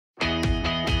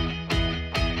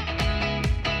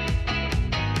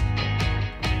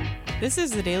This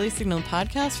is the Daily Signal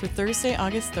podcast for Thursday,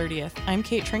 August 30th. I'm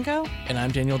Kate Trinko. And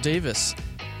I'm Daniel Davis.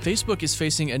 Facebook is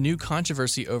facing a new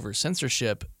controversy over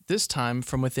censorship, this time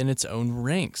from within its own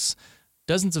ranks.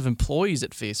 Dozens of employees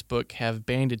at Facebook have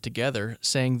banded together,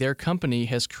 saying their company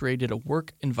has created a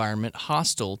work environment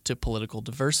hostile to political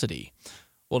diversity.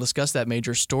 We'll discuss that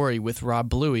major story with Rob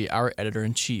Bluey, our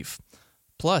editor-in-chief.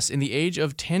 Plus, in the age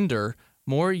of Tinder,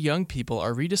 more young people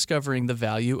are rediscovering the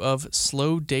value of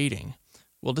slow dating.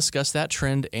 We'll discuss that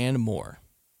trend and more.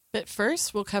 But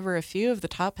first, we'll cover a few of the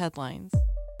top headlines.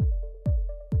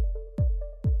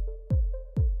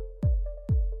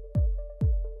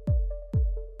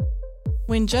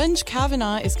 When Judge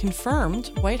Kavanaugh is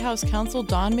confirmed, White House counsel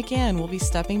Don McGahn will be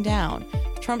stepping down.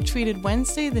 Trump tweeted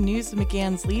Wednesday the news of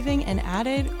McGahn's leaving and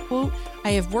added, quote,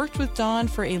 "I have worked with Don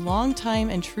for a long time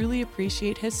and truly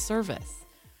appreciate his service."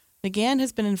 McGahn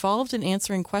has been involved in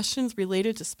answering questions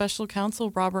related to special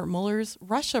counsel Robert Mueller's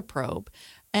Russia probe,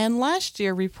 and last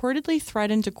year reportedly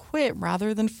threatened to quit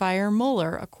rather than fire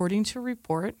Mueller, according to a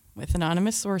report with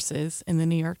anonymous sources in the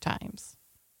New York Times.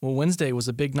 Well, Wednesday was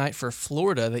a big night for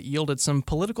Florida that yielded some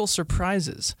political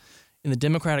surprises. In the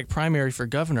Democratic primary for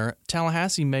governor,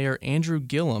 Tallahassee Mayor Andrew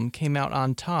Gillum came out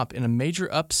on top in a major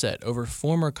upset over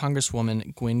former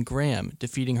Congresswoman Gwen Graham,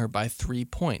 defeating her by 3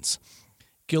 points.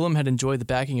 Gillum had enjoyed the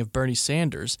backing of Bernie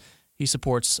Sanders. He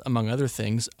supports, among other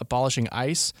things, abolishing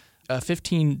ICE, a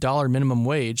 $15 minimum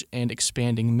wage, and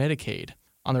expanding Medicaid.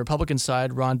 On the Republican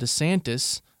side, Ron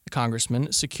DeSantis, the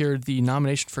congressman, secured the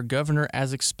nomination for governor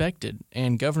as expected,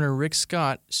 and Governor Rick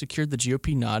Scott secured the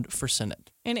GOP nod for Senate.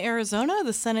 In Arizona,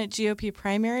 the Senate GOP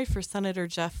primary for Senator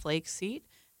Jeff Flake's seat,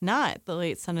 not the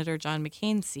late Senator John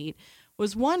McCain's seat,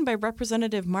 was won by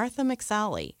Representative Martha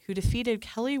McSally, who defeated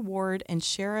Kelly Ward and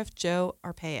Sheriff Joe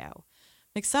Arpaio.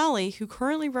 McSally, who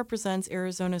currently represents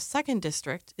Arizona's 2nd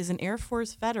District, is an Air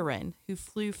Force veteran who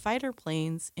flew fighter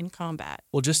planes in combat.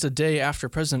 Well, just a day after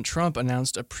President Trump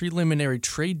announced a preliminary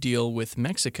trade deal with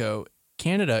Mexico,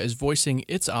 Canada is voicing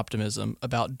its optimism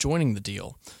about joining the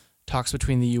deal. Talks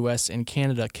between the U.S. and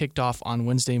Canada kicked off on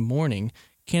Wednesday morning.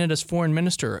 Canada's Foreign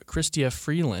Minister, Chrystia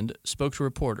Freeland, spoke to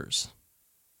reporters.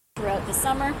 Throughout the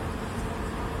summer,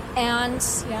 and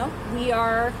we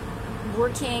are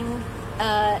working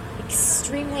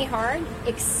extremely hard,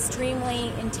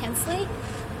 extremely intensely,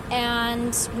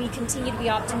 and we continue to be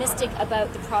optimistic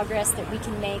about the progress that we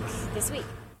can make this week.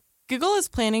 Google is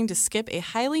planning to skip a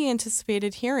highly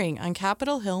anticipated hearing on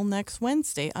Capitol Hill next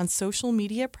Wednesday on social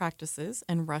media practices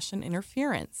and Russian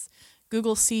interference.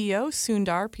 Google CEO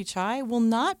Sundar Pichai will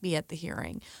not be at the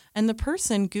hearing, and the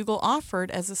person Google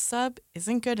offered as a sub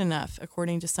isn't good enough,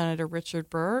 according to Senator Richard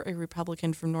Burr, a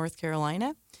Republican from North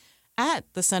Carolina.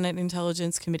 At the Senate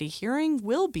Intelligence Committee hearing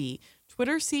will be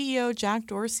Twitter CEO Jack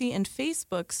Dorsey and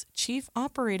Facebook's Chief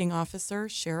Operating Officer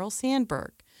Sheryl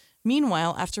Sandberg.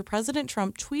 Meanwhile, after President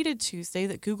Trump tweeted Tuesday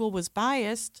that Google was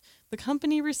biased, the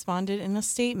company responded in a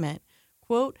statement,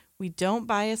 quote, "We don't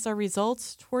bias our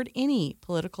results toward any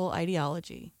political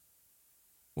ideology."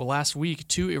 Well, last week,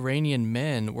 2 Iranian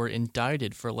men were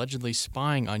indicted for allegedly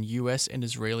spying on U.S. and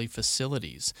Israeli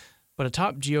facilities. But a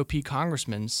top GOP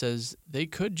congressman says they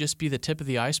could just be the tip of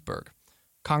the iceberg.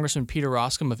 Congressman Peter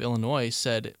Roskam of Illinois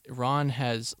said Iran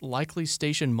has likely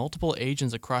stationed multiple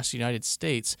agents across the United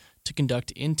States to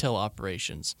conduct intel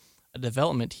operations, a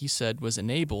development he said was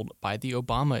enabled by the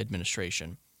Obama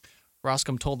administration.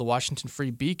 Roskam told the Washington Free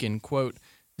Beacon, quote,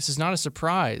 "This is not a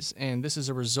surprise, and this is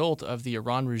a result of the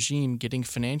Iran regime getting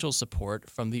financial support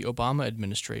from the Obama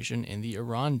administration in the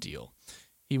Iran deal."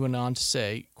 He went on to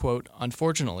say, quote,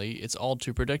 "Unfortunately, it's all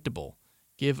too predictable.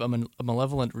 Give a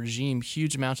malevolent regime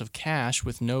huge amounts of cash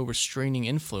with no restraining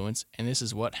influence, and this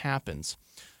is what happens."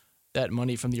 That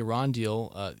money from the Iran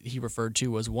deal he referred to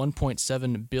was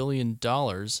 $1.7 billion,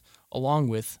 along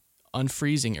with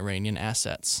unfreezing Iranian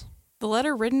assets. The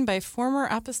letter written by former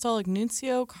Apostolic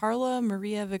Nuncio Carla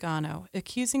Maria Vigano,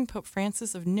 accusing Pope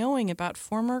Francis of knowing about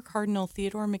former Cardinal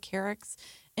Theodore McCarrick's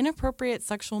inappropriate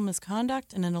sexual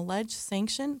misconduct and an alleged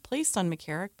sanction placed on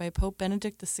McCarrick by Pope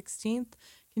Benedict XVI,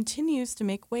 continues to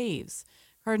make waves.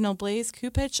 Cardinal Blaise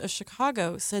Kupich of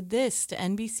Chicago said this to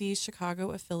NBC's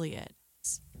Chicago affiliate.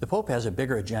 The Pope has a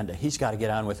bigger agenda. He's got to get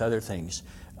on with other things,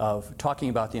 of talking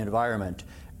about the environment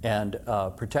and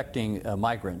protecting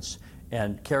migrants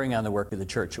and carrying on the work of the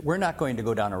church. We're not going to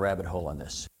go down a rabbit hole on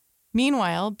this.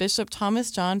 Meanwhile, Bishop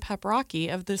Thomas John Paprocki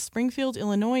of the Springfield,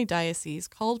 Illinois Diocese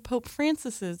called Pope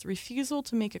Francis's refusal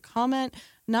to make a comment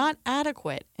not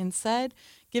adequate and said,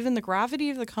 given the gravity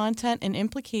of the content and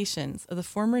implications of the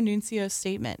former nuncio's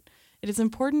statement, it is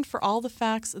important for all the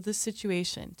facts of this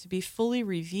situation to be fully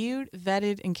reviewed,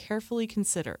 vetted, and carefully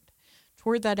considered.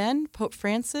 Toward that end, Pope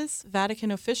Francis, Vatican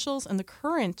officials, and the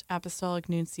current Apostolic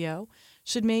Nuncio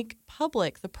should make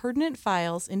public the pertinent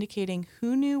files indicating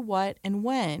who knew what and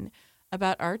when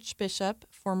about Archbishop,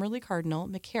 formerly Cardinal,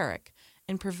 McCarrick,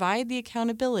 and provide the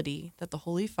accountability that the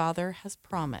Holy Father has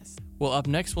promised. Well, up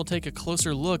next, we'll take a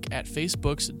closer look at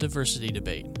Facebook's diversity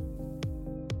debate.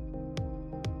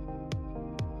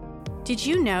 Did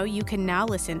you know you can now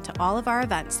listen to all of our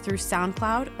events through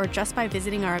SoundCloud or just by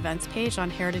visiting our events page on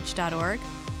heritage.org?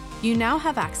 You now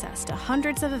have access to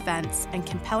hundreds of events and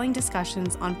compelling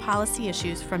discussions on policy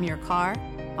issues from your car,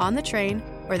 on the train,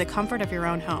 or the comfort of your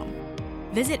own home.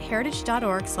 Visit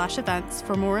heritage.org/events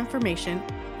for more information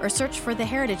or search for the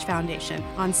Heritage Foundation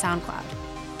on SoundCloud.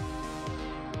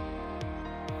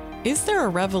 Is there a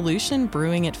revolution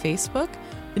brewing at Facebook?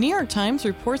 The New York Times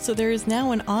reports that there is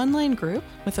now an online group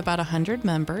with about 100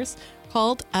 members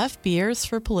called FBers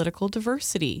for Political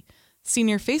Diversity.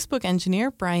 Senior Facebook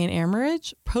engineer Brian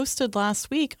Amerige posted last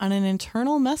week on an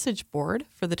internal message board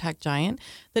for the tech giant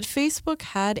that Facebook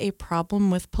had a problem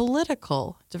with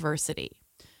political diversity.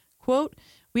 Quote,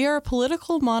 "We are a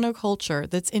political monoculture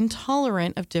that's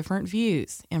intolerant of different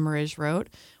views," Amerige wrote.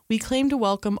 "We claim to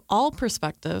welcome all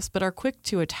perspectives but are quick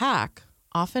to attack,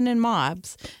 often in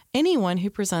mobs, anyone who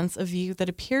presents a view that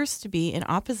appears to be in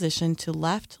opposition to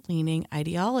left-leaning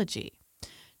ideology."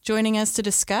 Joining us to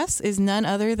discuss is none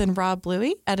other than Rob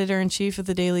Bluey, editor-in-chief of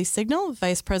the Daily Signal,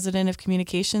 vice president of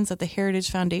communications at the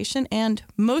Heritage Foundation, and,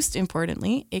 most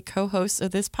importantly, a co-host of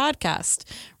this podcast.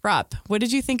 Rob, what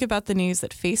did you think about the news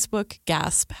that Facebook,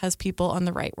 gasp, has people on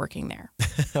the right working there?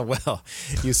 Well,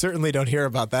 you certainly don't hear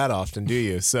about that often, do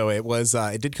you? So it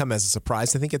did come as a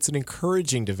surprise. I think it's an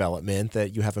encouraging development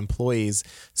that you have employees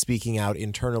speaking out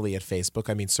internally at Facebook.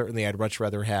 I mean, certainly I'd much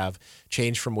rather have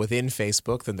change from within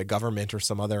Facebook than the government or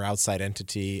some other outside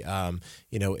entity,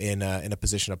 in a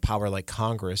position of power like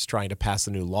Congress trying to pass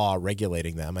a new law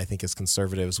regulating them. I think as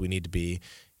conservatives, we need to be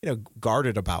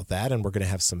guarded about that, and we're going to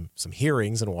have some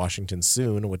hearings in Washington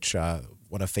soon, which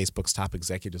one of Facebook's top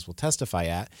executives will testify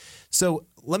at. So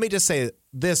let me just say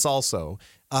this also.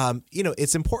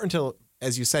 It's important to,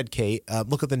 as you said, Kate,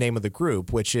 look at the name of the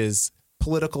group, which is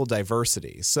political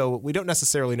diversity. So we don't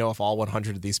necessarily know if all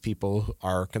 100 of these people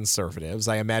are conservatives.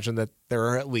 I imagine that there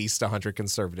are at least 100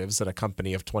 conservatives at a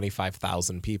company of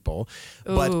 25,000 people.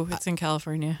 Ooh, it's in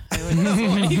California. I wouldn't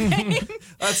know anything.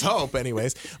 Let's hope,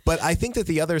 anyways. But I think that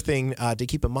the other thing to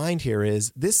keep in mind here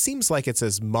is this seems like it's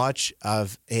as much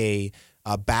of a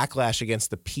backlash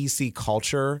against the PC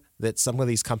culture that some of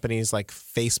these companies like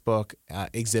Facebook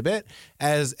exhibit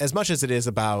as much as it is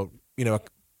about,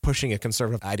 pushing a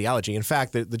conservative ideology. In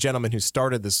fact, the gentleman who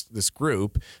started this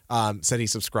group said he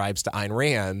subscribes to Ayn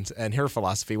Rand and her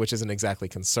philosophy, which isn't exactly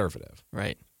conservative.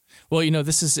 Right. Well,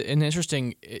 this is an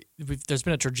interesting there's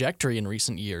been a trajectory in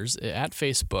recent years at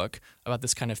Facebook about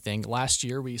this kind of thing. Last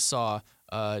year, we saw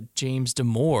James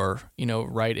Damore,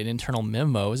 write an internal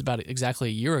memo. It was about exactly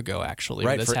a year ago, actually.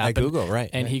 Right, this at Google, right.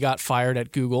 And he got fired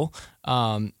at Google.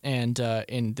 And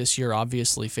this year,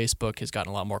 obviously, Facebook has gotten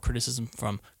a lot more criticism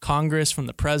from Congress, from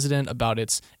the president, about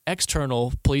its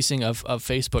external policing of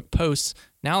Facebook posts.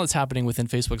 Now it's happening within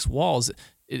Facebook's walls.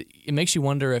 It makes you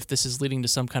wonder if this is leading to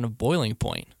some kind of boiling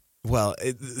point. Well,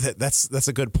 that's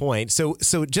a good point. So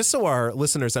just so our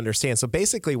listeners understand, so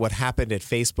basically what happened at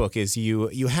Facebook is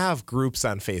you have groups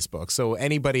on Facebook. So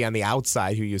anybody on the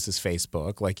outside who uses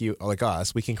Facebook, like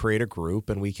us, we can create a group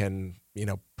and we can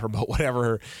promote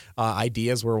whatever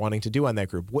ideas we're wanting to do on that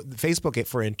group. Facebook,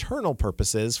 for internal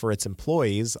purposes, for its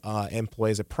employees,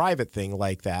 employs a private thing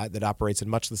like that operates in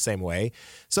much the same way.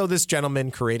 So this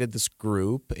gentleman created this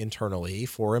group internally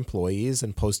for employees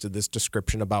and posted this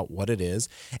description about what it is.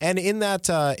 And in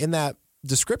that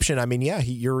description, I mean,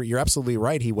 you're absolutely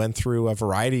right. He went through a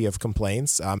variety of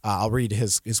complaints. I'll read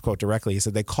his quote directly. He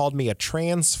said, "They called me a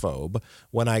transphobe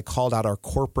when I called out our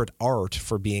corporate art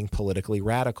for being politically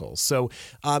radical." So,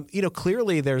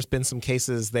 clearly there's been some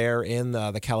cases there in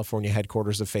the California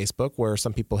headquarters of Facebook where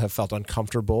some people have felt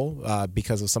uncomfortable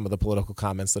because of some of the political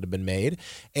comments that have been made.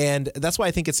 And that's why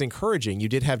I think it's encouraging. You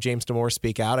did have James Damore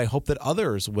speak out. I hope that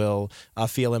others will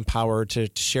feel empowered to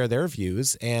share their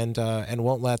views and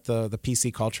won't let the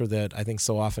PC culture that I think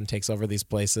so often takes over these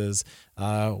places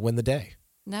win the day.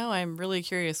 Now I'm really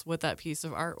curious what that piece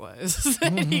of art was.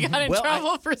 He got in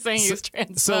trouble for saying he was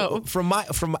transphobe.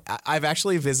 So I've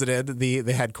actually visited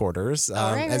the headquarters.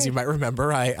 As you might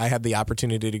remember, I had the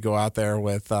opportunity to go out there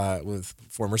with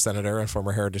former Senator and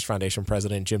former Heritage Foundation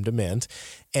President Jim DeMint,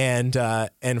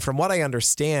 and from what I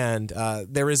understand,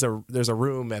 there's a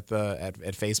room at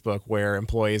Facebook where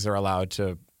employees are allowed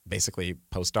to basically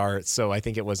post art. So I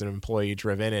think it was an employee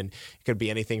driven, and it could be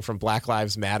anything from Black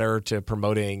Lives Matter to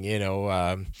promoting,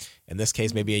 in this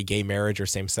case, maybe a gay marriage or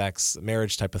same sex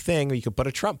marriage type of thing. You could put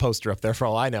a Trump poster up there for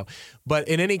all I know. But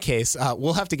in any case,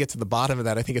 we'll have to get to the bottom of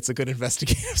that. I think it's a good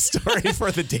investigative story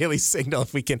for the Daily Signal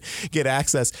if we can get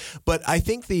access. But I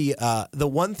think the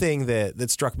one thing that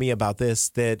struck me about this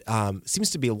that seems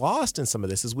to be lost in some of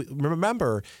this is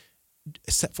remember,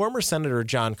 former Senator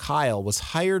John Kyle was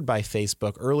hired by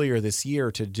Facebook earlier this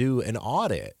year to do an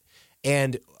audit.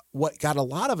 And what got a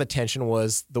lot of attention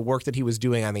was the work that he was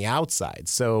doing on the outside.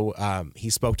 So he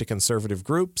spoke to conservative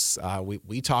groups.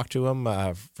 We talked to him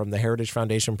from the Heritage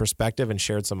Foundation perspective and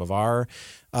shared some of our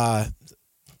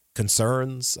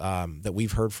concerns that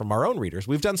we've heard from our own readers.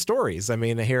 We've done stories,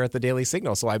 here at the Daily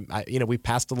Signal. So we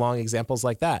passed along examples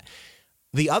like that.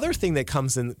 The other thing that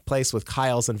comes in place with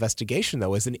Kyle's investigation,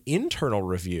 though, is an internal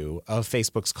review of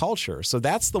Facebook's culture. So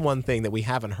that's the one thing that we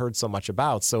haven't heard so much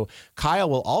about. So Kyle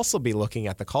will also be looking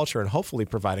at the culture and hopefully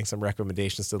providing some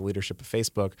recommendations to the leadership of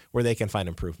Facebook where they can find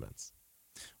improvements.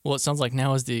 Well, it sounds like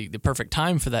now is the perfect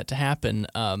time for that to happen.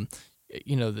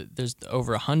 There's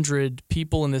over 100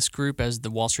 people in this group, as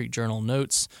the Wall Street Journal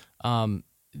notes.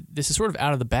 This is sort of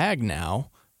out of the bag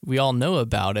now. We all know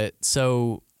about it.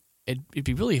 So it'd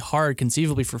be really hard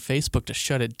conceivably for Facebook to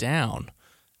shut it down.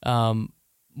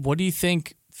 What do you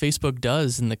think Facebook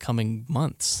does in the coming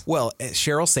months? Well,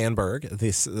 Sheryl Sandberg,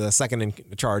 the second in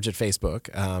charge at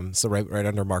Facebook, so right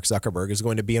under Mark Zuckerberg, is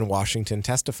going to be in Washington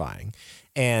testifying.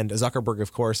 And Zuckerberg,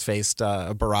 of course, faced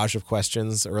a barrage of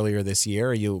questions earlier this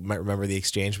year. You might remember the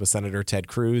exchange with Senator Ted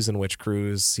Cruz, in which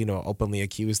Cruz, openly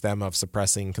accused them of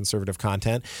suppressing conservative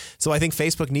content. So I think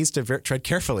Facebook needs to tread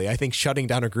carefully. I think shutting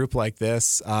down a group like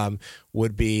this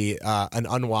would be an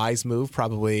unwise move,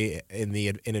 probably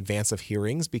in advance of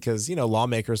hearings, because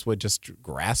lawmakers would just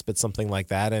grasp at something like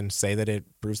that and say that it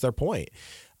proves their point.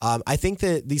 I think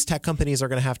that these tech companies are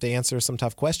going to have to answer some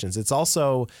tough questions. It's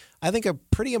also, I think, a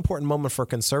pretty important moment for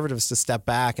conservatives to step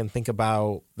back and think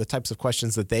about the types of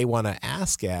questions that they want to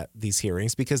ask at these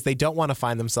hearings, because they don't want to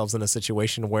find themselves in a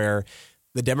situation where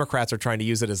the Democrats are trying to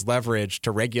use it as leverage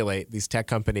to regulate these tech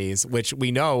companies, which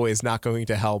we know is not going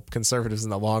to help conservatives in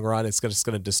the long run. It's just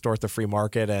going to distort the free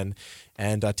market and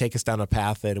take us down a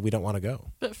path that we don't want to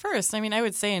go. But first, I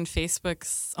would say in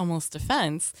Facebook's almost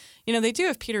defense, they do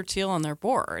have Peter Thiel on their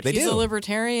board. He's a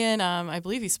libertarian. I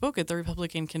believe he spoke at the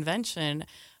Republican convention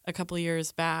a couple of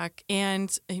years back.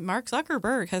 And Mark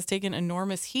Zuckerberg has taken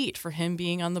enormous heat for him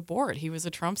being on the board. He was a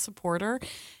Trump supporter,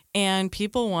 and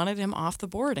people wanted him off the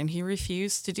board, and he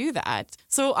refused to do that.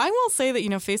 So I will say that,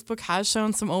 Facebook has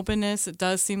shown some openness. It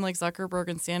does seem like Zuckerberg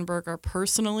and Sandberg are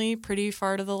personally pretty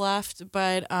far to the left,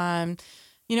 but,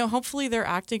 hopefully they're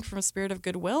acting from a spirit of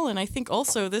goodwill. And I think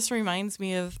also this reminds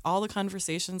me of all the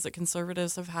conversations that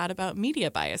conservatives have had about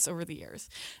media bias over the years.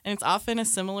 And it's often a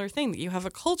similar thing, that you have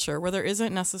a culture where there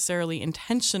isn't necessarily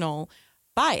intentional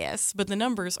bias, but the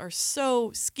numbers are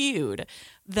so skewed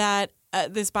that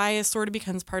this bias sort of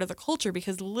becomes part of the culture,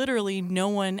 because literally no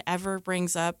one ever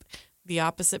brings up the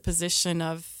opposite position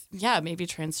of, maybe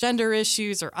transgender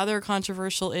issues or other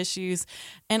controversial issues.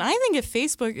 And I think if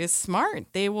Facebook is smart,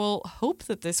 they will hope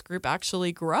that this group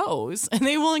actually grows, and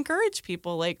they will encourage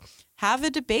people, have a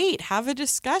debate, have a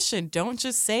discussion. Don't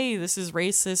just say this is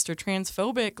racist or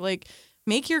transphobic,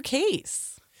 make your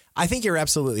case. I think you're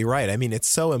absolutely right. It's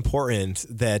so important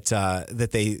that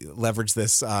they leverage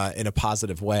this in a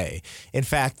positive way. In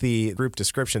fact, the group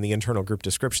description, the internal group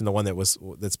description, the one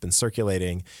that's been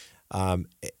circulating,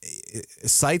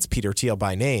 cites Peter Thiel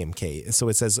by name, Kate. So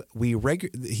it says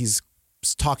he's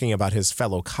talking about his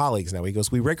fellow colleagues now. He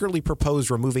goes, "We regularly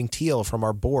propose removing Thiel from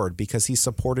our board because he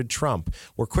supported Trump.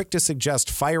 We're quick to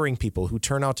suggest firing people who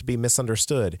turn out to be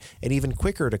misunderstood, and even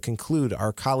quicker to conclude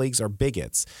our colleagues are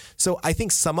bigots." So I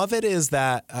think some of it is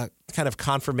that kind of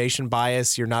confirmation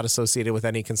bias. You're not associated with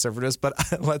any conservatives, but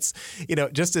let's,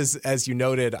 just as you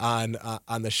noted on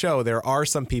the show, there are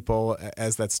some people,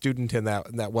 as that student in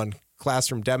that one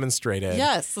classroom demonstrated.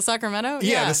 Yes, the Sacramento.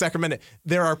 Yeah, the Sacramento.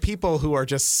 There are people who are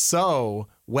just so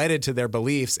wedded to their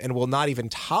beliefs and will not even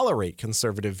tolerate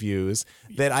conservative views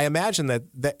that I imagine that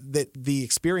the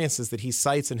experiences that he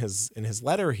cites in his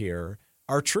letter here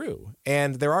are true.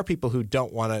 And there are people who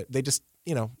don't want to. They just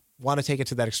want to take it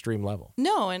to that extreme level.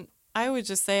 No, and I would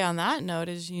just say on that note,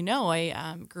 as you know,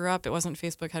 I grew up, it wasn't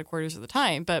Facebook headquarters at the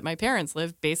time, but my parents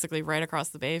lived basically right across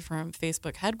the bay from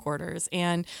Facebook headquarters.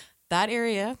 And that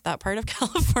area, that part of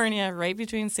California, right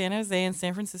between San Jose and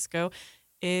San Francisco,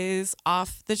 is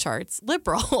off the charts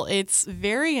liberal. It's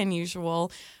very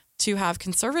unusual to have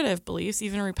conservative beliefs,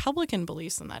 even Republican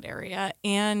beliefs in that area.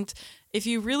 And if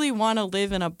you really want to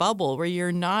live in a bubble where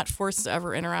you're not forced to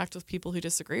ever interact with people who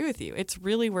disagree with you, it's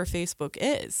really where Facebook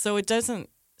is. So it doesn't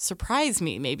surprise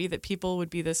me maybe that people would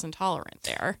be this intolerant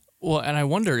there. Well, and I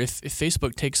wonder if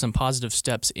Facebook takes some positive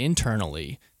steps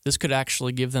internally, this could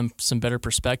actually give them some better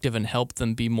perspective and help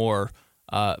them be more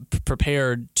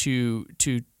prepared to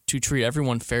treat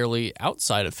everyone fairly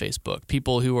outside of Facebook,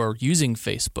 people who are using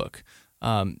Facebook.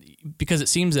 Because it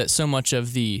seems that so much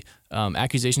of the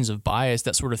accusations of bias,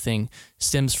 that sort of thing,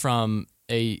 stems from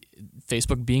a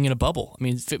Facebook being in a bubble. I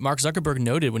mean, Mark Zuckerberg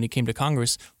noted when he came to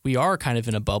Congress, we are kind of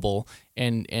in a bubble,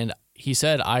 and he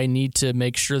said, I need to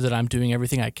make sure that I'm doing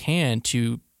everything I can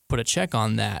to put a check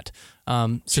on that.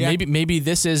 So maybe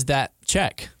this is that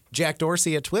check. Jack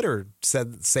Dorsey at Twitter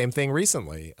said the same thing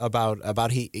recently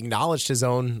about he acknowledged his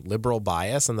own liberal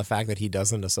bias and the fact that he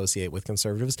doesn't associate with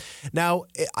conservatives. Now,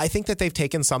 I think that they've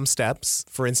taken some steps.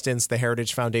 For instance, the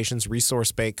Heritage Foundation's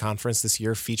Resource Bank conference this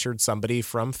year featured somebody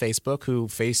from Facebook who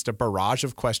faced a barrage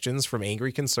of questions from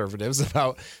angry conservatives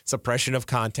about suppression of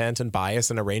content and bias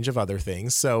and a range of other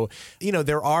things. So,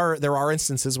 there are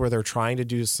instances where they're trying to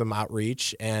do some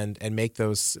outreach and take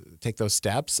those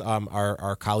steps.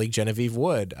 Our colleague Genevieve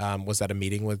Wood was at a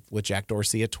meeting with Jack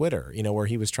Dorsey at Twitter, where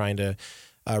he was trying to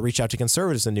reach out to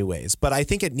conservatives in new ways. But I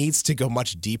think it needs to go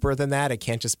much deeper than that. It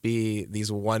can't just be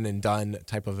these one and done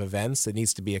type of events. It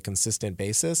needs to be a consistent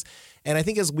basis. And I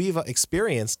think as we've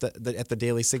experienced at the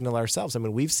Daily Signal ourselves, I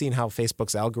mean, we've seen how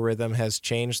Facebook's algorithm has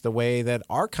changed the way that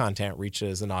our content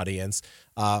reaches an audience,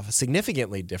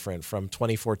 significantly different from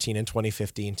 2014 and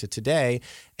 2015 to today.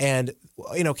 And,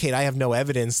 Kate, I have no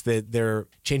evidence that they're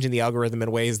changing the algorithm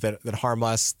in ways that harm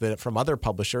us from other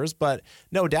publishers. But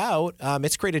no doubt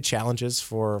it's created challenges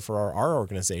for our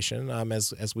organization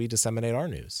as we disseminate our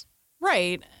news.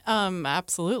 Right.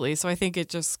 Absolutely. So I think it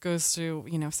just goes to,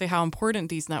 say how important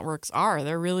these networks are.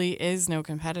 There really is no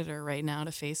competitor right now to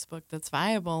Facebook that's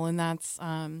viable. And that's,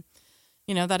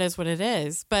 that is what it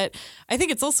is. But I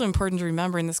think it's also important to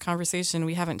remember in this conversation,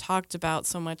 we haven't talked about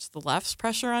so much the left's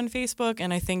pressure on Facebook.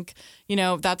 And I think,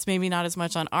 that's maybe not as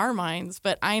much on our minds.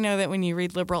 But I know that when you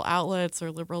read liberal outlets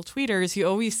or liberal tweeters, you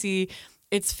always see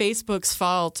it's Facebook's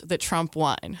fault that Trump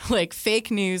won, like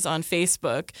fake news on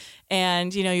Facebook.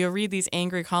 And, you'll read these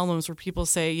angry columns where people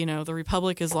say, the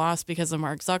Republic is lost because of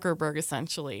Mark Zuckerberg,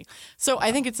 essentially. So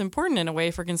I think it's important in a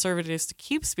way for conservatives to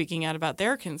keep speaking out about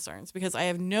their concerns, because I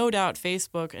have no doubt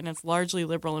Facebook and its largely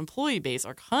liberal employee base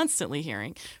are constantly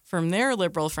hearing from their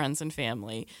liberal friends and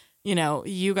family,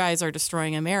 you guys are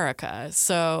destroying America.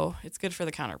 So it's good for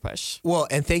the counterpush. Well,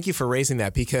 and thank you for raising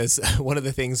that, because one of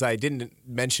the things I didn't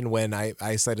mention when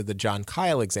I cited the John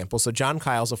Kyle example. So John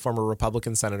Kyle's a former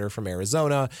Republican senator from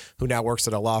Arizona who now works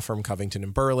at a law firm, Covington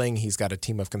 & Burling. He's got a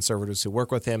team of conservatives who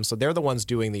work with him. So they're the ones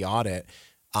doing the audit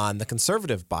on the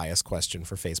conservative bias question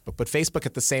for Facebook. But Facebook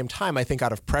at the same time, I think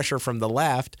out of pressure from the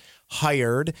left,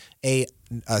 hired a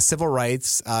civil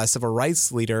rights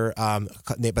leader by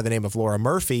the name of Laura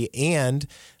Murphy and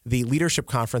the Leadership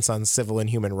Conference on Civil and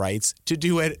Human Rights to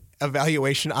do an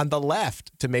evaluation on the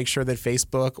left to make sure that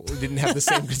Facebook didn't have the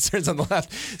same concerns on the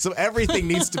left. So everything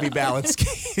needs to be balanced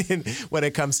when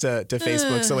it comes to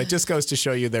Facebook. So it just goes to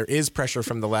show you there is pressure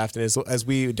from the left. And as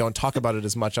we don't talk about it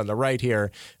as much on the right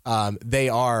here, they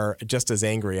are just as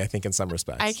angry, I think, in some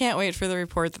respects. I can't wait for the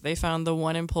report that they found the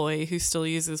one employee who still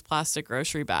uses plastic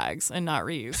grocery bags and not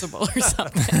reusable or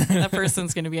something. That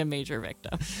person's going to be a major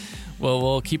victim. Well,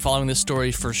 we'll keep following this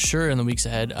story for sure in the weeks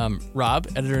ahead. Rob,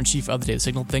 editor-in-chief of the Daily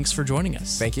Signal, thanks for joining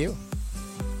us. Thank you.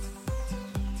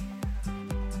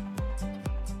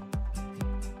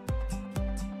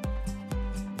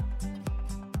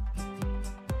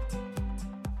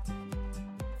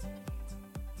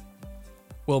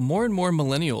 Well, more and more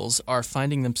millennials are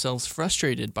finding themselves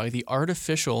frustrated by the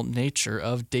artificial nature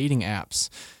of dating apps.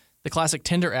 The classic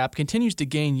Tinder app continues to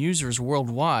gain users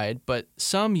worldwide, but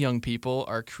some young people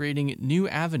are creating new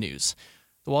avenues.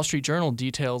 The Wall Street Journal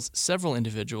details several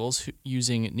individuals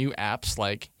using new apps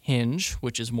like Hinge,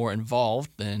 which is more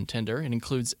involved than Tinder. It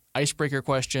includes icebreaker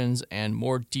questions and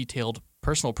more detailed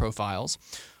personal profiles.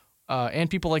 And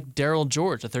people like Daryl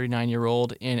George, a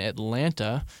 39-year-old in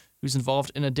Atlanta, who's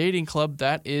involved in a dating club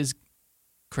that is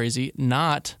crazy,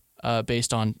 not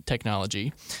based on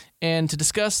technology. And to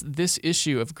discuss this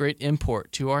issue of great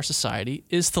import to our society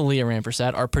is Thalia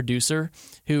Rampersad, our producer,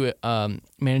 who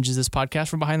manages this podcast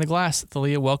from behind the glass.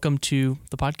 Thalia, welcome to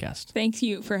the podcast. Thank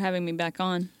you for having me back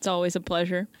on. It's always a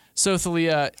pleasure. So,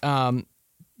 Thalia,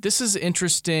 this is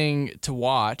interesting to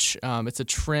watch. It's a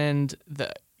trend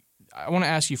that I want to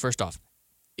ask you first off.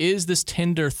 Is this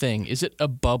Tinder thing, is it a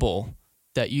bubble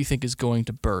that you think is going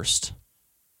to burst,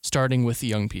 starting with the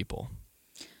young people?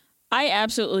 I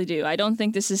absolutely do. I don't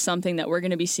think this is something that we're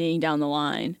going to be seeing down the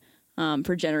line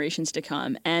for generations to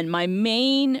come. And my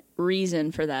main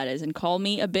reason for that is, and call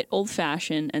me a bit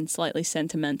old-fashioned and slightly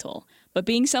sentimental, but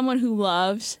being someone who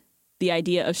loves the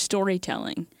idea of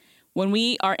storytelling, when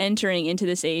we are entering into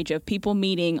this age of people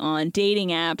meeting on dating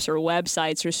apps or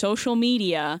websites or social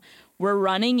media, we're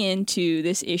running into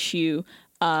this issue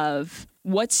of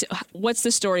what's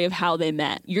the story of how they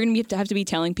met. You're going to have to be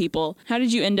telling people, how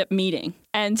did you end up meeting?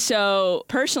 And so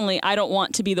personally, I don't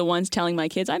want to be the ones telling my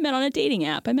kids, I met on a dating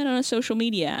app, I met on a social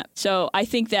media app. So I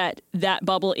think that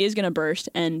bubble is going to burst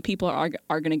and people are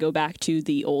going to go back to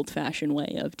the old-fashioned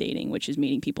way of dating, which is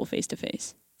meeting people face to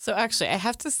face. So actually, I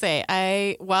have to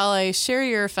say, while I share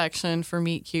your affection for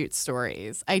meet cute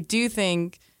stories, I do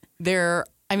think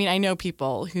I know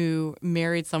people who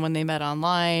married someone they met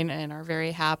online and are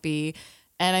very happy.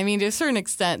 And I mean, to a certain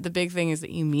extent, the big thing is that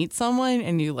you meet someone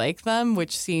and you like them,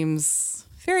 which seems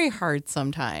very hard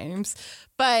sometimes.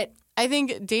 But I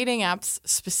think dating apps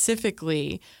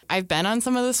specifically, I've been on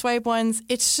some of the swipe ones.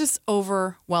 It's just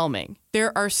overwhelming.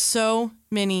 There are so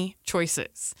many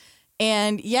choices.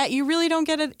 And yet you really don't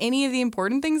get at any of the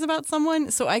important things about someone.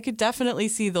 So I could definitely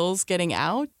see those getting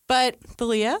out. But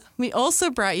Thalia, we also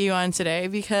brought you on today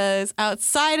because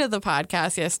outside of the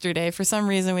podcast yesterday, for some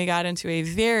reason, we got into a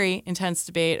very intense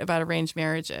debate about arranged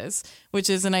marriages, which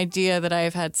is an idea that I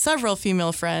have had several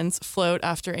female friends float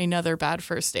after another bad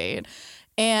first date.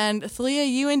 And Thalia,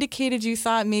 you indicated you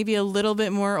thought maybe a little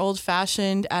bit more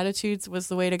old-fashioned attitudes was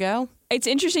the way to go. It's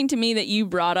interesting to me that you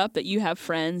brought up that you have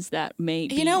friends that may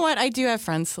be... You know what? I do have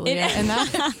friends, Thalia, and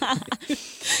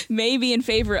that... may be in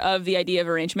favor of the idea of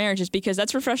arranged marriages, because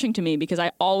that's refreshing to me, because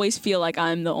I always feel like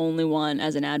I'm the only one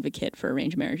as an advocate for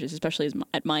arranged marriages, especially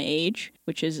at my age,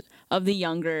 which is of the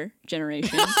younger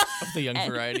generation. Of the young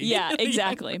variety. Yeah,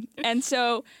 exactly. And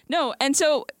so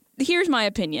here's my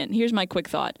opinion. Here's my quick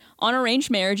thought. On arranged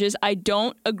marriages, I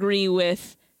don't agree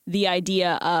with the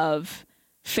idea of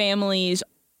families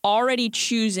already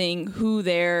choosing who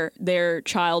their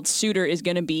child's suitor is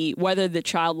going to be, whether the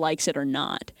child likes it or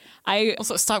not. I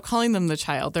also stop calling them the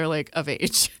child. They're like of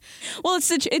age. Well,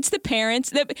 it's the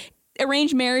parents.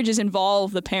 Arranged marriages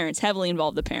involve the parents, heavily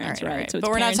involve the parents, right? So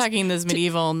but we're not talking this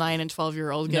medieval 9 and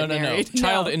 12-year-old get married. No.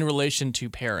 Child in relation to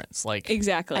parents, like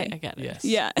exactly. I get it. Yes.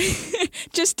 Yeah.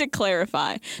 Just to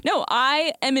clarify, no,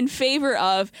 I am in favor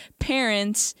of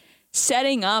parents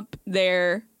setting up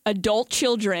their adult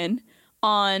children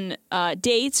on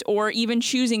dates, or even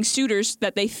choosing suitors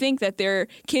that they think that their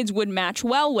kids would match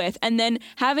well with, and then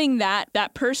having that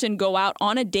person go out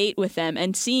on a date with them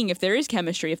and seeing if there is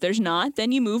chemistry. If there's not,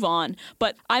 then you move on.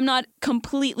 But I'm not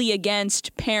completely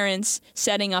against parents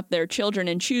setting up their children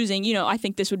and choosing, I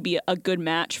think this would be a good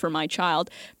match for my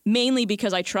child, mainly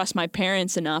because I trust my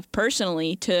parents enough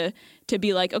personally to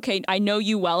be like, okay, I know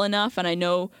you well enough and I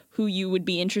know who you would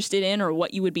be interested in or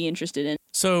what you would be interested in.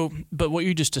 So, but what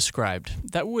you just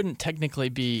described, that wouldn't technically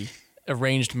be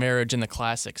arranged marriage in the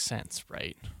classic sense,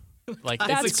 right? Like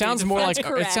it sounds more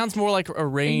like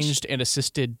arranged and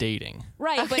assisted dating.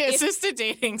 Right, okay, but assisted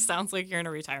dating sounds like you're in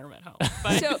a retirement home.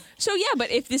 But. So yeah, but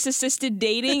if this assisted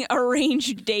dating,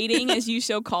 arranged dating, as you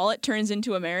so call it, turns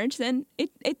into a marriage, then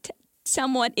it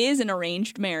somewhat is an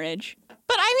arranged marriage.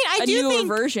 But I mean, I do think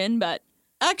version, but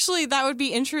actually that would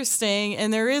be interesting.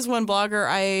 And there is one blogger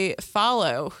I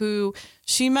follow who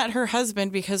she met her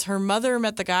husband because her mother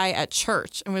met the guy at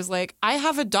church and was like, I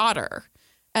have a daughter,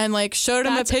 and like showed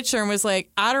him a picture and was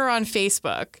like, add her on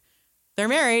Facebook. They're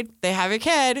married. They have a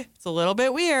kid. It's a little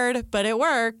bit weird, but it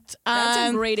worked.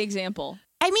 That's a great example.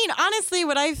 I mean, honestly,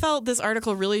 what I felt this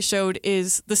article really showed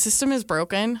is the system is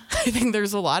broken. I think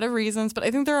there's a lot of reasons, but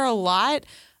I think there are a lot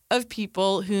of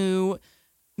people who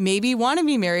maybe want to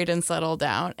be married and settle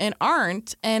down and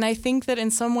aren't. And I think that in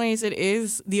some ways it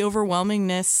is the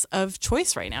overwhelmingness of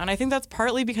choice right now. And I think that's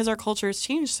partly because our culture has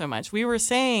changed so much. We were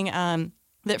saying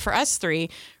that for us three,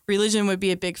 religion would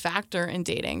be a big factor in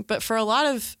dating. But for a lot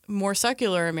of more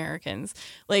secular Americans,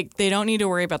 like they don't need to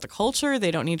worry about the culture.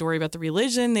 They don't need to worry about the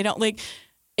religion. They don't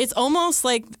it's almost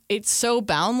like it's so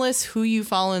boundless who you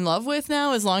fall in love with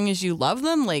now, as long as you love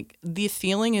them. Like the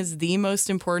feeling is the most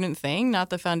important thing, not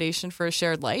the foundation for a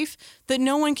shared life, that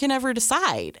no one can ever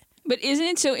decide. But isn't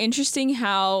it so interesting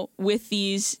how with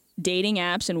these dating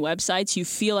apps and websites, you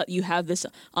feel that you have this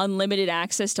unlimited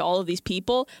access to all of these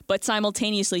people, but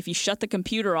simultaneously, if you shut the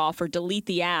computer off or delete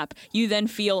the app, you then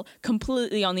feel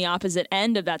completely on the opposite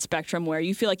end of that spectrum where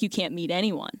you feel like you can't meet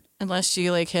anyone. Unless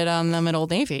you hit on them at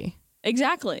Old Navy.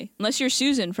 Exactly. Unless you're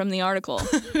Susan from the article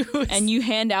and you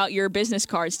hand out your business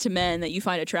cards to men that you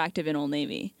find attractive in Old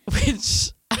Navy.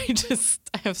 Which I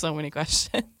have so many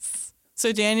questions.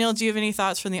 So, Daniel, do you have any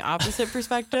thoughts from the opposite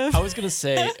perspective? I was going to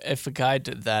say, if a guy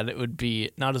did that, it would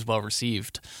be not as well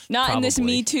received. Not in this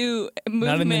Me Too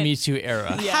movement. Not in the Me Too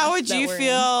era. Yeah, How would you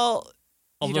feel?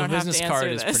 You don't have to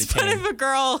answer this, but if a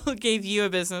girl gave you a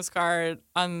business card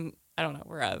on, I don't know,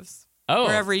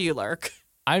 wherever you lurk.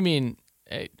 I mean,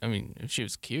 if she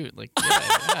was cute, like,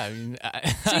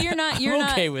 yeah. So you're not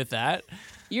okay with that.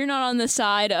 You're not on the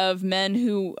side of men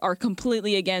who are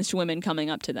completely against women coming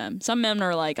up to them. Some men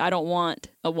are like, I don't want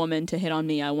a woman to hit on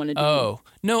me. I want to do. Oh,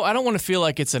 no, I don't want to feel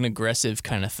like it's an aggressive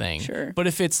kind of thing. Sure. But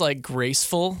if it's like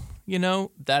graceful,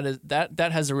 that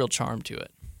has a real charm to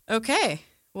it. Okay.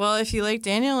 Well, if you like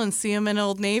Daniel and see him in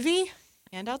Old Navy,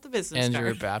 hand out the business card. And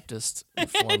you're a Baptist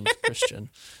Reformed Christian.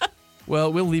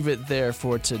 Well, we'll leave it there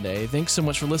for today. Thanks so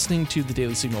much for listening to the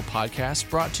Daily Signal podcast,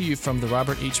 brought to you from the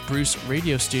Robert H. Bruce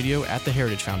radio studio at the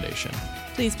Heritage Foundation.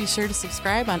 Please be sure to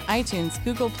subscribe on iTunes,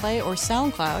 Google Play, or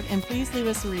SoundCloud, and please leave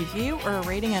us a review or a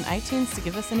rating on iTunes to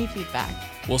give us any feedback.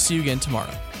 We'll see you again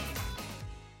tomorrow.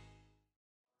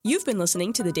 You've been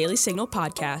listening to the Daily Signal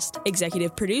podcast,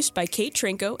 executive produced by Kate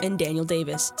Trinko and Daniel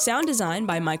Davis. Sound design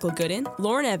by Michael Gooden,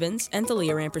 Lauren Evans, and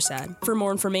Thalia Rampersad. For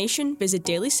more information, visit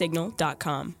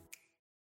dailysignal.com.